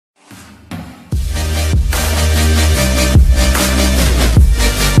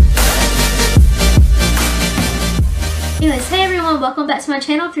welcome back to my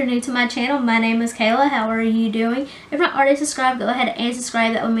channel. If you're new to my channel, my name is Kayla. How are you doing? If you're not already subscribed, go ahead and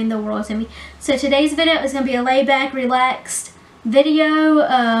subscribe. That would mean the world to me. So today's video is going to be a laid back, relaxed video.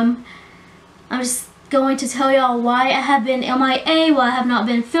 I'm just going to tell y'all why I have been MIA, why I have not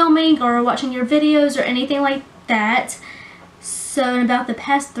been filming or watching your videos or anything like that. So in about the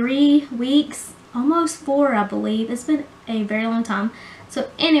past 3 weeks, almost 4 I believe, it's been a very long time.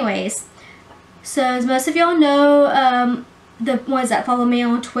 So anyways, so as most of y'all know, the ones that follow me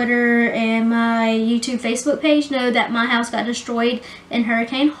on Twitter and my YouTube, Facebook page know that my house got destroyed in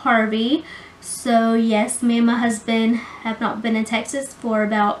Hurricane Harvey. So yes, me and my husband have not been in Texas for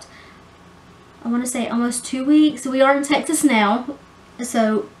about, I want to say almost 2 weeks. We are in Texas now,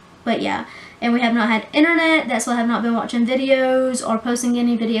 so, but yeah. And we have not had internet. That's why I have not been watching videos or posting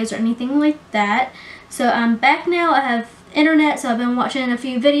any videos or anything like that. So I'm back now. I have internet, so I've been watching a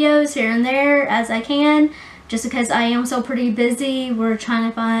few videos here and there as I can, just because I am so pretty busy. We're trying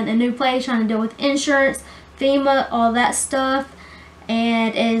to find a new place, trying to deal with insurance, FEMA, all that stuff,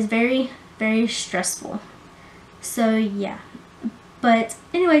 and it is very, very stressful. So yeah, but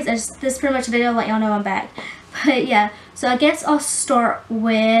anyways, this is pretty much a video to let y'all know I'm back. But yeah, so I guess I'll start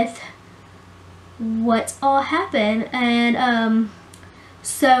with what all happened. And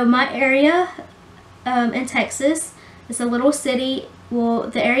so my area in Texas, it's a little city. Well,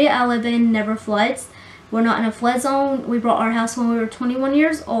 the area I live in never floods. We're not in a flood zone. We bought our house when we were 21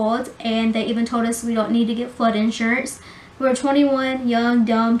 years old, and they even told us we don't need to get flood insurance. We were 21, young,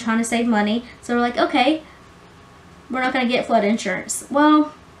 dumb, trying to save money. So we're like, okay, we're not going to get flood insurance.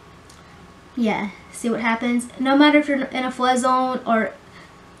 Well, yeah, see what happens. No matter if you're in a flood zone or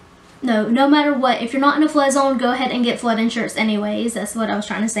no matter what, if you're not in a flood zone, go ahead and get flood insurance anyways. That's what I was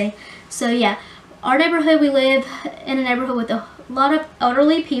trying to say. So yeah, our neighborhood, we live in a neighborhood with a lot of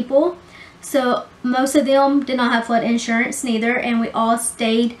elderly people. So most of them did not have flood insurance neither, and we all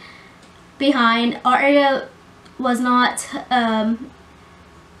stayed behind. Our area was not,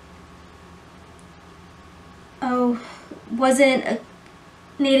 wasn't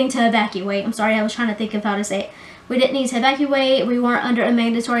needing to evacuate. I'm sorry, I was trying to think of how to say it. We didn't need to evacuate. We weren't under a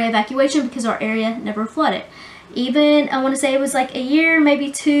mandatory evacuation because our area never flooded. Even, I want to say it was like a year,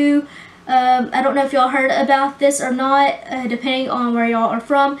 maybe 2. I don't know if y'all heard about this or not, depending on where y'all are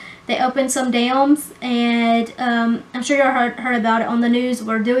from. They opened some dams, and I'm sure y'all heard about it on the news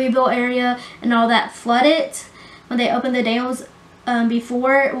where Deweyville area and all that flooded when they opened the dams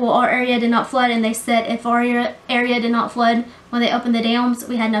before. Well, our area did not flood, and they said if our area did not flood when they opened the dams,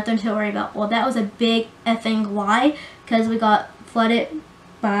 we had nothing to worry about. Well, that was a big effing lie, because we got flooded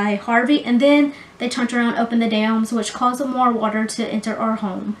by Harvey, and then they turned around and opened the dams, which caused more water to enter our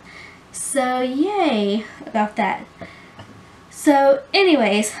home. So yay about that. So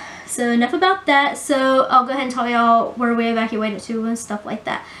anyways, so enough about that. So I'll go ahead and tell y'all where we evacuated to and stuff like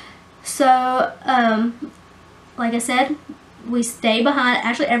that. So like I said, we stayed behind.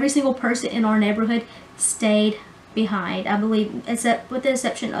 Actually, every single person in our neighborhood stayed behind, I believe, except with the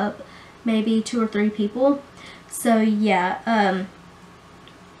exception of maybe 2 or 3 people. So yeah,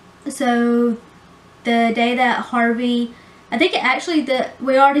 so the day that Harvey, I think it actually,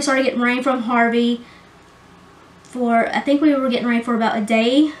 we already started getting rain from Harvey for, I think we were getting rain for about a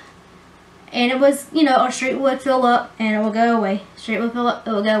day. And it was, you know, our street would fill up and it will go away. Street would fill up,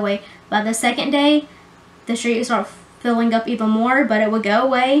 it will go away. By the second day, the street would start filling up even more, but it would go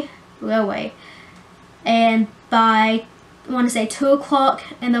away, And by, I want to say 2 o'clock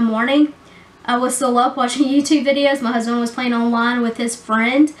in the morning, I was still up watching YouTube videos. My husband was playing online with his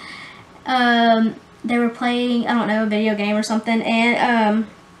friend. They were playing, I don't know, a video game or something, and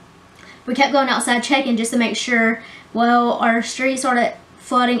we kept going outside checking just to make sure. Well, our street started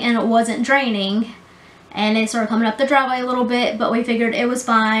flooding and it wasn't draining, and it started coming up the driveway a little bit, but we figured it was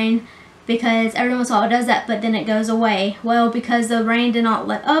fine because every once in a while it does that, but then it goes away. Well, because the rain did not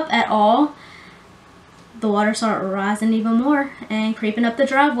let up at all, the water started rising even more and creeping up the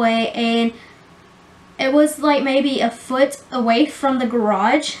driveway, and it was like maybe a foot away from the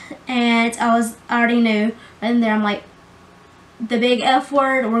garage, and I already knew right in there, I'm like, the big F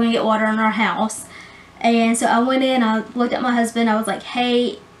word, we're gonna get water in our house. And so I went in, I looked at my husband, I was like,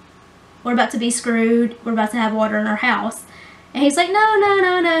 hey, we're about to be screwed, we're about to have water in our house. And he's like,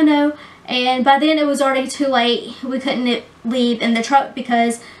 no. And by then it was already too late. We couldn't leave in the truck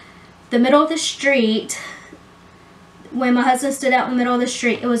because the middle of the street, when my husband stood out in the middle of the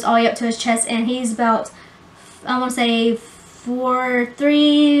street, it was all the way up to his chest, and he's about, I want to say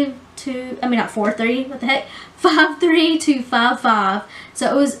 5'3" to 5'5". So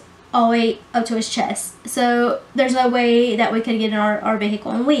it was all the way up to his chest. So there's no way that we could get in our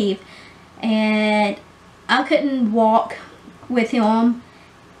vehicle and leave. And I couldn't walk with him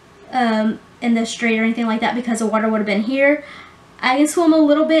in the street or anything like that because the water would have been here. I can swim a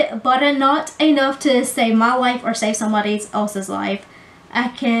little bit, but not enough to save my life or save somebody else's life. I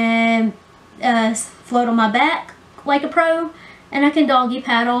can float on my back like a pro, and I can doggy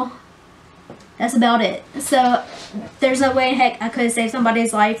paddle. That's about it. So there's no way in heck I could save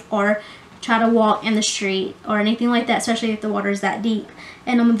somebody's life or try to walk in the street or anything like that, especially if the water is that deep.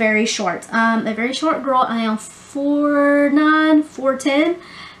 And I'm very short. I'm a very short girl. I am 4'9", 4'10".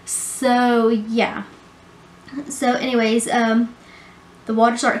 So yeah. So anyways, the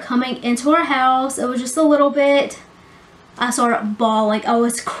water started coming into our house. It was just a little bit. I started bawling. I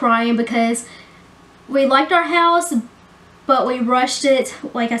was crying because we liked our house, but we rushed it.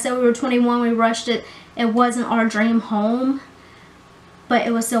 Like I said, we were 21. We rushed it. It wasn't our dream home, but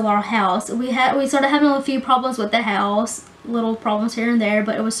it was still our house. We started having a few problems with the house, little problems here and there,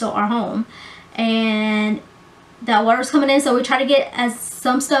 but it was still our home. And that water was coming in, so we tried to get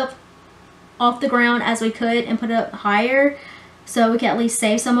some stuff off the ground as we could and put it up higher so we could at least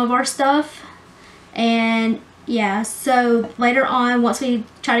save some of our stuff. And yeah, so later on, once we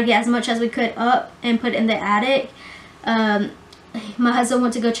tried to get as much as we could up and put it in the attic, my husband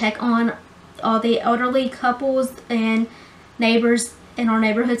went to go check on all the elderly couples and neighbors in our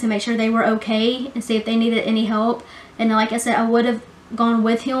neighborhood to make sure they were okay and see if they needed any help. And like I said, I would have gone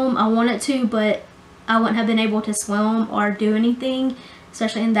with him. I wanted to, but I wouldn't have been able to swim or do anything,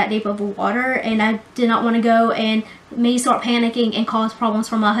 especially in that deep of water. And I did not want to go and me start panicking and cause problems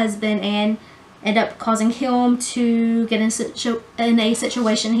for my husband and end up causing him to get in a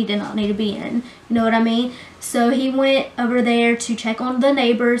situation he did not need to be in. You know what I mean? So he went over there to check on the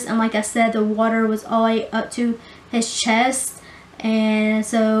neighbors, and like I said, the water was all the way up to his chest, and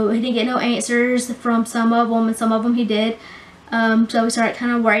so he didn't get no answers from some of them, and some of them he did. So we started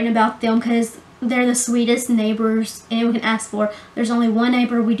kind of worrying about them because they're the sweetest neighbors anyone can ask for. There's only one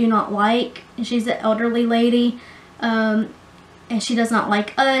neighbor we do not like, and she's an elderly lady. And she does not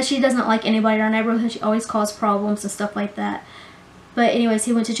like us. She doesn't like anybody in our neighborhood. She always causes problems and stuff like that. But anyways,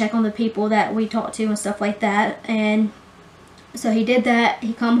 he went to check on the people that we talked to and stuff like that. And so he did that.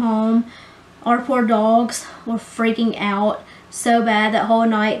 He come home. Our poor dogs were freaking out so bad that whole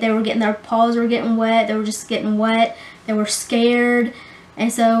night. They were getting, their paws were getting wet. They were just getting wet. They were scared.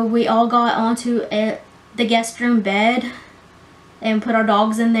 And so we all got onto the guest room bed and put our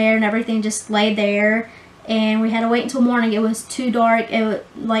dogs in there, and everything just laid there. And we had to wait until morning. It was too dark.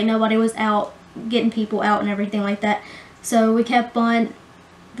 Like nobody was out getting people out and everything like that. So we kept on.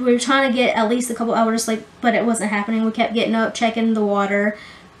 We were trying to get at least a couple hours sleep, but it wasn't happening. We kept getting up, checking the water,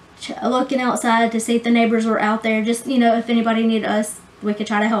 looking outside to see if the neighbors were out there. Just, you know, if anybody needed us, we could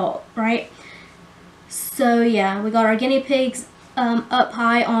try to help, right? So yeah, we got our guinea pigs up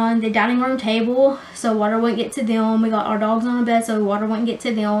high on the dining room table so water wouldn't get to them. We got our dogs on the bed so water wouldn't get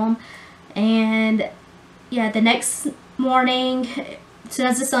to them. And yeah, the next morning, as soon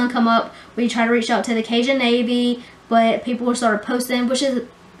as the sun come up, we tried to reach out to the Cajun Navy, but people started posting, which is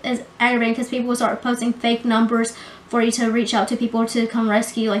aggravating because people started posting fake numbers for you to reach out to people to come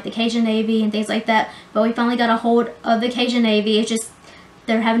rescue, like the Cajun Navy and things like that. But we finally got a hold of the Cajun Navy. It's just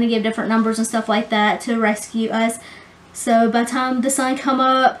they're having to give different numbers and stuff like that to rescue us. So by the time the sun come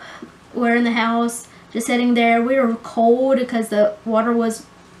up, we're in the house just sitting there. We were cold because the water was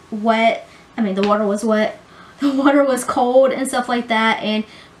wet. I mean, the water was wet. The water was cold and stuff like that, and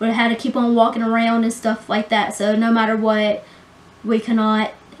we had to keep on walking around and stuff like that. So no matter what, we could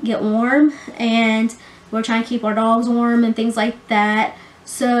not get warm, and we're trying to keep our dogs warm and things like that.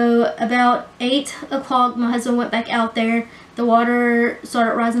 So about 8 o'clock, my husband went back out there. The water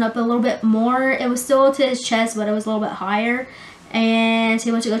started rising up a little bit more. It was still to his chest, but it was a little bit higher. And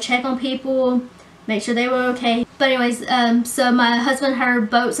he went to go check on people, make sure they were okay. But anyways, so my husband heard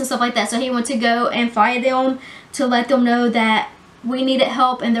boats and stuff like that, so he went to go and find them to let them know that we needed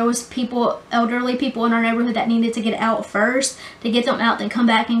help, and there was people, elderly people in our neighborhood that needed to get out first, to get them out, then come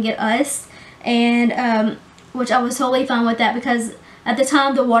back and get us. And which I was totally fine with that, because at the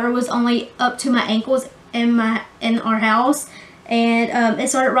time the water was only up to my ankles in our house, and it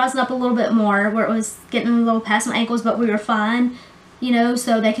started rising up a little bit more where it was getting a little past my ankles, but we were fine, you know,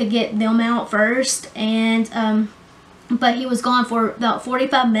 so they could get them out first. And but he was gone for about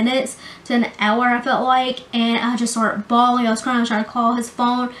 45 minutes to an hour, I felt like, and I just started bawling. I was crying. I was trying to call his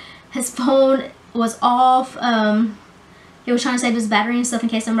phone. His phone was off. He was trying to save his battery and stuff in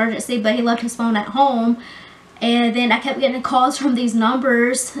case of emergency, but he left his phone at home. And then I kept getting calls from these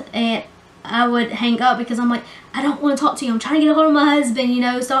numbers, and I would hang up because I'm like, I don't want to talk to you. I'm trying to get a hold of my husband, you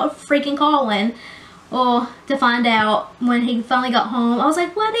know, stop freaking calling. Well, to find out when he finally got home, I was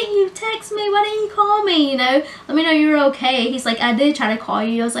like, why didn't you text me? Why didn't you call me? You know, let me know you're okay. He's like, I did try to call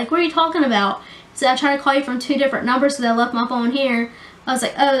you. I was like, what are you talking about? So I tried to call you from 2 different numbers because I left my phone here. I was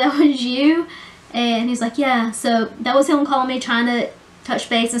like, oh, that was you? And he's like, yeah. So that was him calling me, trying to touch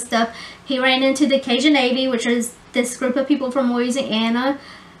base and stuff. He ran into the Cajun Navy, which is this group of people from Louisiana.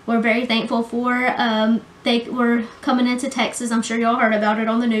 We're very thankful for. They were coming into Texas. I'm sure y'all heard about it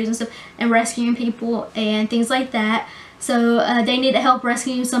on the news and stuff, and rescuing people and things like that. So they needed help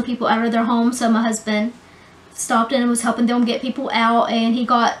rescuing some people out of their homes. So my husband stopped in and was helping them get people out, and he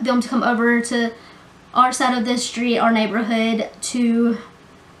got them to come over to our side of the street, our neighborhood, to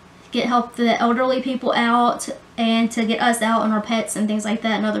help the elderly people out and to get us out and our pets and things like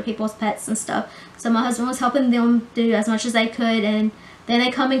that, and other people's pets and stuff. So my husband was helping them do as much as they could, and then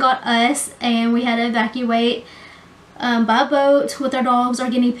they come and got us, and we had to evacuate by boat with our dogs, our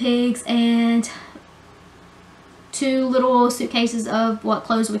guinea pigs, and 2 little suitcases of what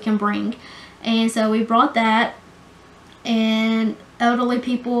clothes we can bring. And so we brought that, and elderly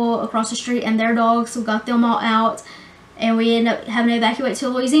people across the street and their dogs, we got them all out, and we ended up having to evacuate to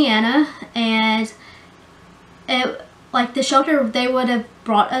Louisiana. And like the shelter they would have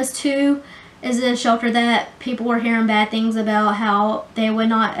brought us to is a shelter that people were hearing bad things about, how they would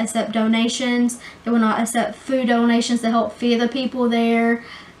not accept donations, they would not accept food donations to help feed the people there.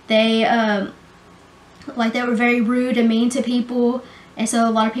 They they were very rude and mean to people, and so a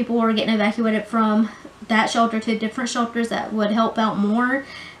lot of people were getting evacuated from that shelter to different shelters that would help out more.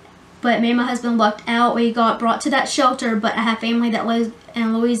 But me and my husband lucked out. We got brought to that shelter, but I have family that lives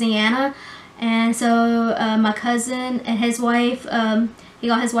in Louisiana, and so my cousin and his wife, he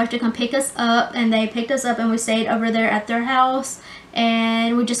got his wife to come pick us up, and they picked us up, and we stayed over there at their house,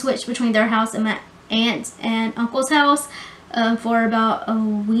 and we just switched between their house and my aunt and uncle's house for about a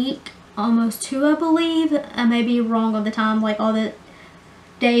week, almost 2, I believe. I may be wrong on the time, like all the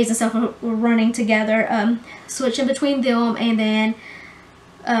days and stuff were running together, switching between them. And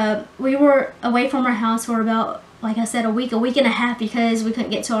then we were away from our house for about, like I said, a week and a half, because we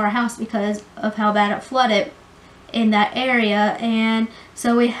couldn't get to our house because of how bad it flooded in that area. And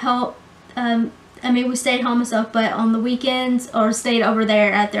so we helped, we stayed home and stuff, but on the weekends, or stayed over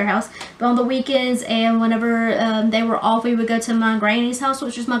there at their house, but on the weekends and whenever they were off, we would go to my granny's house,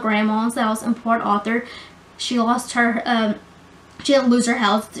 which is my grandma's house in Port Arthur. She lost her, she didn't lose her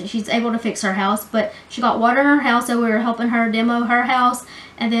house, she's able to fix her house, but she got water in her house, so we were helping her demo her house.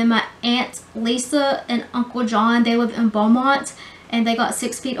 And then my Aunt Lisa and Uncle John, they live in Beaumont, and they got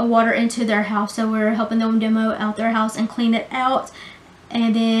 6 feet of water into their house, so we were helping them demo out their house and clean it out.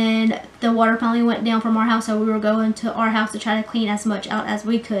 And then the water finally went down from our house, so we were going to our house to try to clean as much out as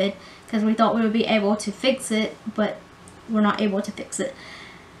we could, because we thought we would be able to fix it, but we're not able to fix it.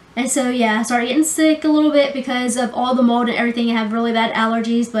 And so yeah, I started getting sick a little bit because of all the mold and everything. I have really bad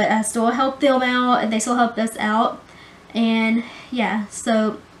allergies, but I still helped them out, and they still helped us out. And yeah,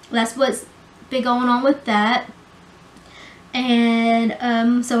 so that's what's been going on with that.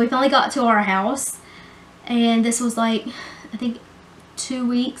 And so we finally got to our house, and this was like, I think 2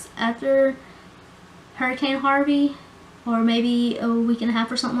 weeks after Hurricane Harvey, or maybe a week and a half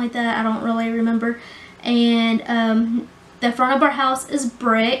or something like that. I don't really remember. And the front of our house is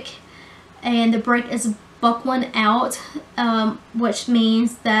brick, and the brick is buckling out, which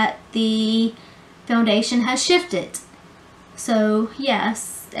means that the foundation has shifted. So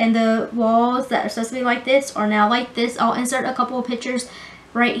yes, and the walls that are supposed to be like this are now like this. I'll insert a couple of pictures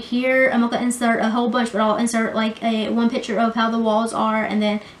right here. I'm not going to insert a whole bunch, but I'll insert like one picture of how the walls are, and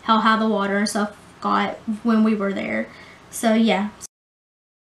then how high the water and stuff got when we were there. So yeah.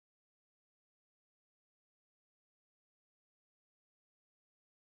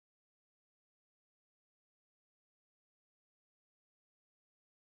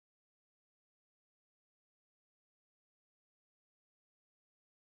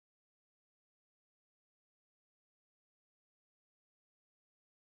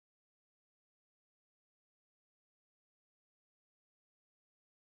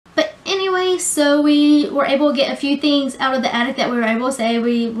 But anyway, so we were able to get a few things out of the attic that we were able to save.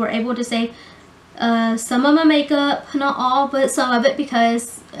 We were able to save some of my makeup, not all, but some of it,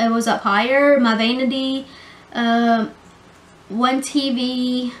 because it was up higher. My vanity, one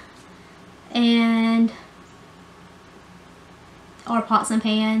TV, and our pots and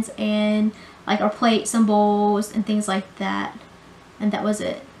pans, and like our plates and bowls and things like that. And that was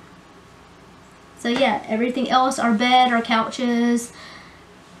it. So yeah, everything else, our bed, our couches,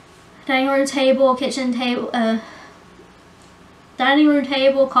 dining room table, kitchen table, dining room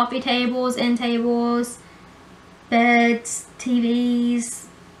table, coffee tables, end tables, beds, TVs,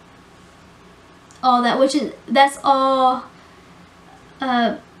 all that, that's all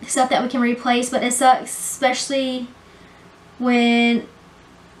stuff that we can replace. But it sucks, especially when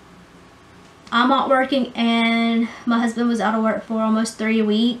I'm not working and my husband was out of work for almost 3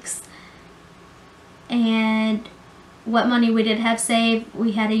 weeks, and what money we did have saved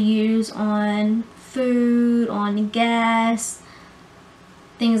we had to use on food, on gas,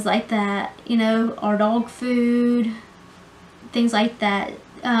 things like that, you know, our dog food, things like that.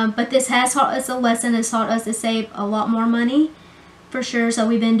 But this has taught us a lesson. It's taught us to save a lot more money for sure. So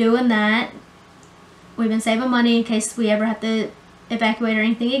we've been doing that. We've been saving money in case we ever have to evacuate or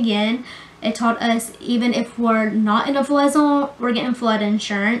anything again. It taught us, even if we're not in a flood zone, we're getting flood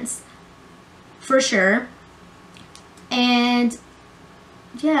insurance for sure. And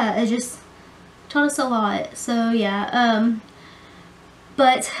yeah, it just taught us a lot. So yeah,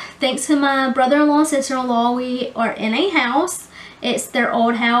 but thanks to my brother-in-law and sister-in-law, we are in a house. It's their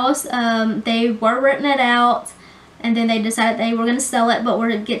old house. They were renting it out, and then they decided they were going to sell it, but we're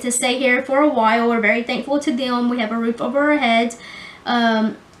going to get to stay here for a while. We're very thankful to them. We have a roof over our heads.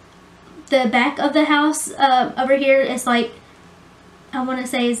 The back of the house over here is like, I want to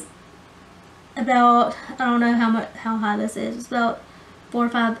say is about, I don't know how high this is. It's about 4 or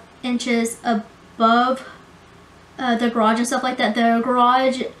 5 inches above the garage and stuff like that. The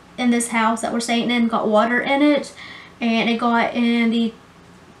garage in this house that we're staying in got water in it, and it got in the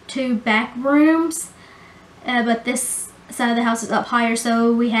 2 back rooms. But this side of the house is up higher,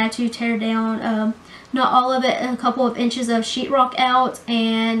 so we had to tear down not all of it, a couple of inches of sheetrock out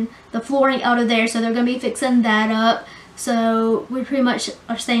and the flooring out of there. So they're going to be fixing that up. So we pretty much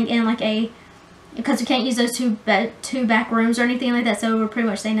are staying in like a, because we can't use those two back rooms or anything like that, so we're pretty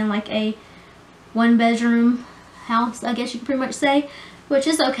much staying in like a 1-bedroom house, I guess you could pretty much say, which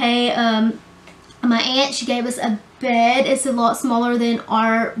is okay. My aunt, she gave us a bed. It's a lot smaller than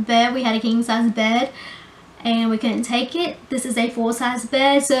our bed. We had a king size bed and we couldn't take it. This is a full-size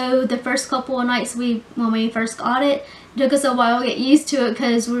bed. So the first couple of nights when we first got it, it took us a while to get used to it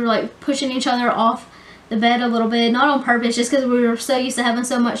because we were like pushing each other off the bed a little bit, not on purpose, just because we were so used to having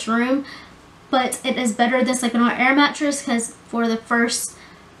so much room. But it is better than sleeping on an air mattress, because for the first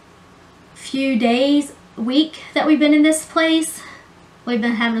few days, week that we've been in this place, we've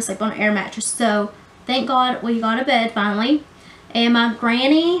been having to sleep on an air mattress. So thank God we got a bed finally. And my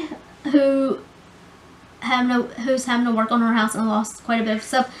granny, who's having to work on her house and lost quite a bit of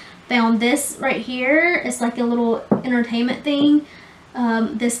stuff, found this right here. It's like a little entertainment thing.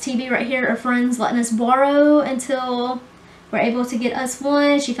 This TV right here, a friend's letting us borrow until we're able to get us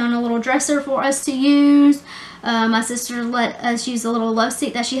one. She found a little dresser for us to use. My sister let us use a little love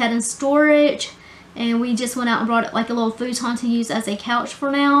seat that she had in storage, and we just went out and brought it like a little futon to use as a couch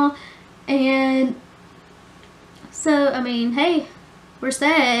for now. And so, I mean, hey, we're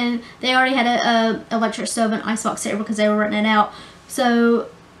set. And they already had a electric stove and icebox there because they were renting it out. So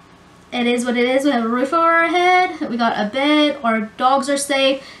it is what it is. We have a roof over our head. We got a bed. Our dogs are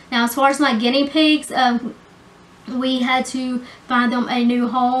safe. Now, as far as my guinea pigs, we had to find them a new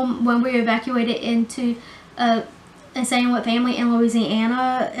home when we evacuated into and staying with family in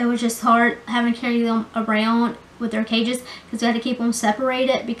Louisiana. It was just hard having to carry them around with their cages because we had to keep them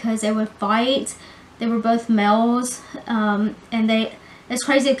separated because they would fight. They were both males, and it's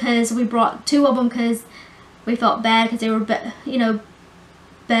crazy because we brought 2 of them because we felt bad because they were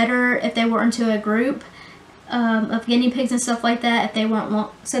better if they were into a group of guinea pigs and stuff like that, if they weren't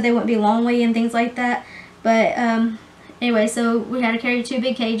so they wouldn't be lonely and things like that. But anyway, so we had to carry 2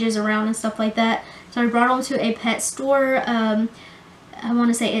 big cages around and stuff like that. So I brought them to a pet store. I want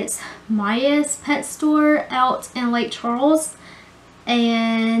to say it's Maya's Pet Store out in Lake Charles.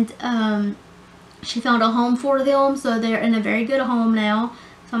 And she found a home for them. So they're in a very good home now.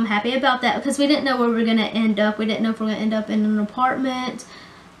 So I'm happy about that because we didn't know where we were going to end up. We didn't know if we were going to end up in an apartment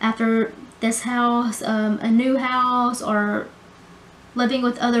after this house, a new house, or living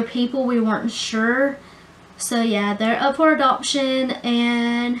with other people. We weren't sure. So yeah, they're up for adoption,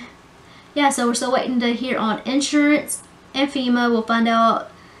 and yeah, so we're still waiting to hear on insurance and FEMA. We'll find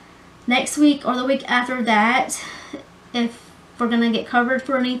out next week or the week after that if we're going to get covered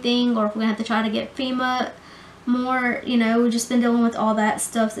for anything or if we're going to have to try to get FEMA more. You know, we've just been dealing with all that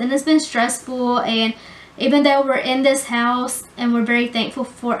stuff, and it's been stressful. And even though we're in this house and we're very thankful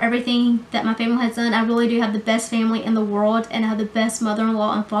for everything that my family has done, I really do have the best family in the world, and I have the best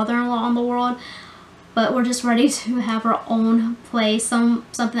mother-in-law and father-in-law in the world. But we're just ready to have our own place,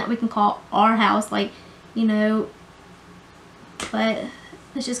 something that we can call our house, like, you know. But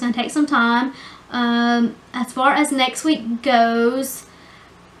it's just going to take some time. As far as next week goes,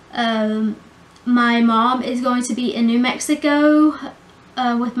 my mom is going to be in New Mexico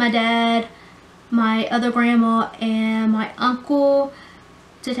with my dad my other grandma and my uncle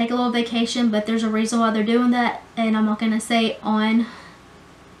to take a little vacation, but there's a reason why they're doing that, and I'm not going to say on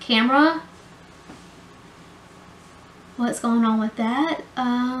camera what's going on with that.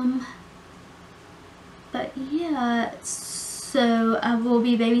 But yeah, so I will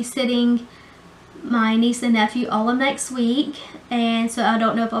be babysitting my niece and nephew all of next week, and so I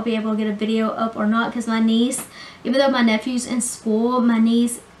don't know if I'll be able to get a video up or not, because my niece, even though my nephew's in school, my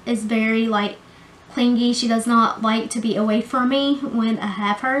niece is very like clingy. She does not like to be away from me when I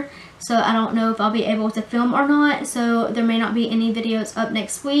have her, so I don't know if I'll be able to film or not, so there may not be any videos up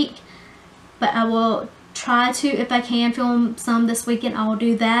next week, but I will try to, if I can film some this weekend, I will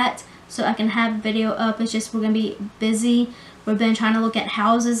do that so I can have a video up. It's just we're gonna be busy. We've been trying to look at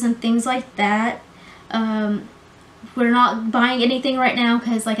houses and things like that. We're not buying anything right now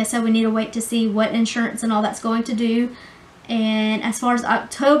because, like I said, we need to wait to see what insurance and all that's going to do. And as far as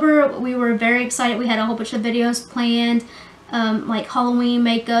October, we were very excited. We had a whole bunch of videos planned, like Halloween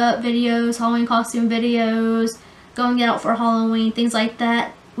makeup videos, Halloween costume videos, going out for Halloween, things like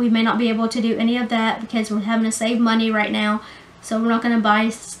that. We may not be able to do any of that because we're having to save money right now. So we're not going to buy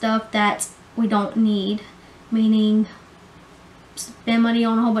stuff that we don't need, meaning spend money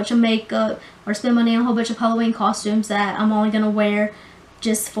on a whole bunch of makeup or spend money on a whole bunch of Halloween costumes that I'm only going to wear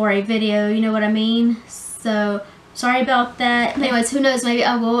just for a video, you know what I mean? So sorry about that. Anyways, who knows, maybe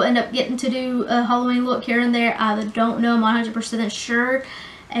I will end up getting to do a Halloween look here and there. I don't know, I'm not 100% sure.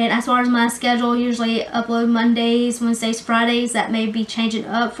 And as far as my schedule, usually upload Mondays, Wednesdays, Fridays. That may be changing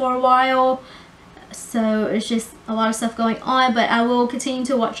up for a while. So it's just a lot of stuff going on, but I will continue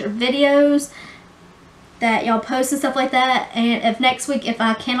to watch your videos that y'all post and stuff like that. And if next week, if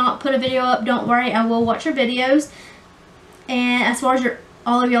I cannot put a video up, don't worry, I will watch your videos. And as far as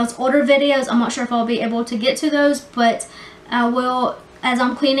all of y'all's older videos, I'm not sure if I'll be able to get to those, but I will, as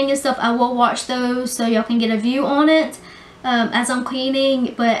I'm cleaning and stuff, I will watch those so y'all can get a view on it as I'm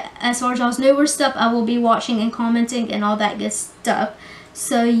cleaning. But as far as y'all's newer stuff, I will be watching and commenting and all that good stuff.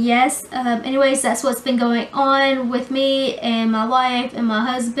 So yes, anyways, that's what's been going on with me and my life and my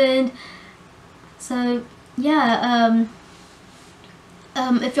husband. So yeah,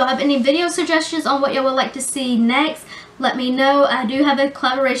 if y'all have any video suggestions on what y'all would like to see next, let me know. I do have a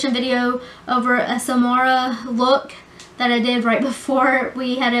collaboration video over a Samara look that I did right before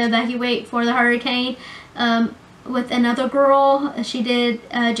we had to evacuate for the hurricane with another girl. She did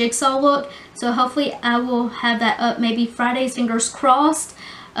a jigsaw look, so hopefully I will have that up maybe Fridays, fingers crossed.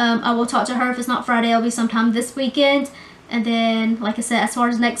 I will talk to her. If it's not Friday, it'll be sometime this weekend. And then, like I said, as far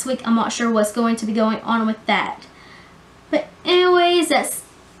as next week, I'm not sure what's going to be going on with that. But anyways, that's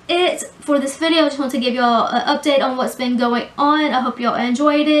it for this video. I just want to give y'all an update on what's been going on. I hope y'all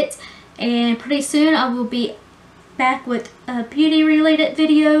enjoyed it. And pretty soon I will be back with beauty related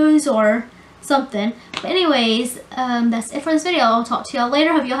videos or something. But anyways, that's it for this video. I'll talk to y'all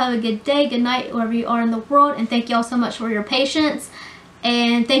later. Hope y'all have a good day, good night, wherever you are in the world. And thank y'all so much for your patience.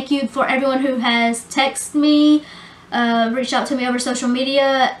 And thank you for everyone who has texted me, reached out to me over social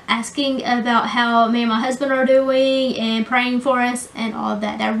media, asking about how me and my husband are doing and praying for us and all of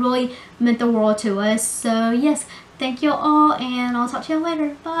that. That really meant the world to us. So yes, thank you all, and I'll talk to y'all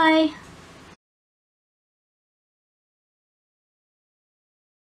later. Bye.